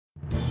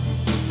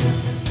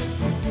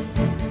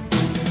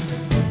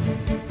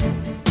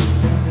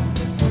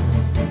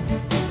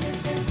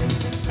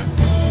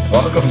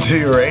Welcome to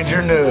your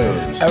Ranger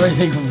News.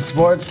 Everything from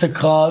sports to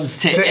clubs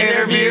to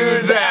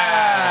interviews.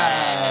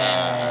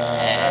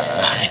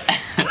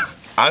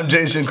 I'm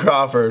Jason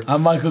Crawford.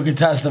 I'm Michael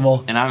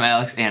Contestable. And I'm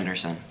Alex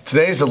Anderson.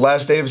 Today is the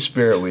last day of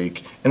Spirit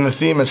Week, and the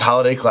theme is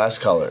holiday class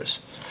colors.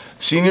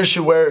 Seniors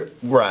should wear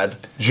red,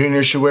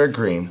 juniors should wear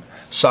green,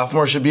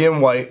 sophomores should be in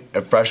white,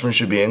 and freshmen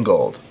should be in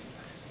gold.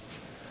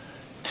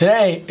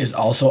 Today is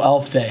also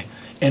Elf Day,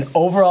 and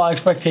overall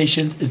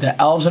expectations is that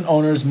elves and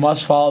owners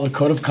must follow the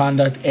Code of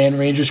Conduct and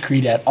Rangers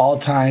Creed at all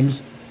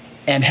times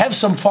and have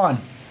some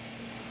fun.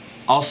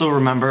 Also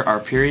remember, our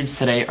periods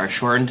today are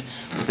shortened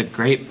with a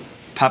great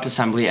pep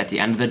assembly at the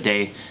end of the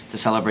day to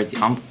celebrate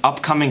the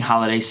upcoming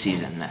holiday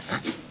season.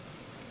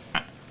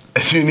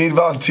 If you need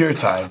volunteer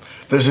time,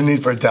 there's a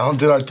need for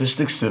talented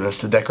artistic students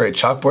to decorate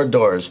chalkboard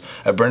doors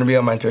at Burnaby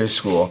Elementary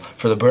School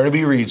for the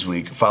Burnaby Reads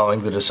Week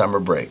following the December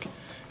break.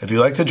 If you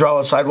like to draw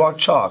a sidewalk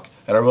chalk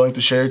and are willing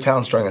to share your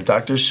talents drawing a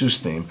Dr. Seuss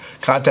theme,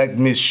 contact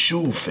Ms.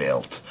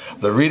 Schulfeld,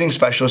 the reading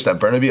specialist at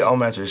Burnaby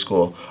Elementary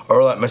School,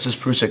 or let Mrs.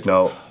 Prusik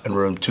know in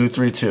room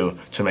 232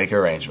 to make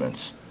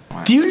arrangements.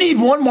 Do you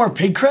need one more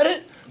pig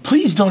credit?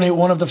 Please donate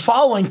one of the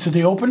following to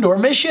the Open Door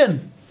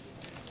Mission.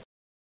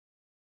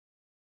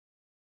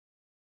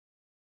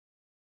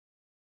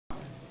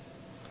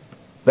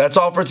 That's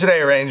all for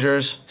today,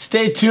 Rangers.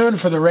 Stay tuned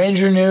for the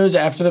Ranger News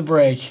after the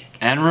break.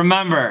 And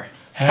remember,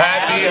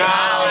 Happy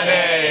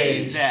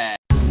Holidays!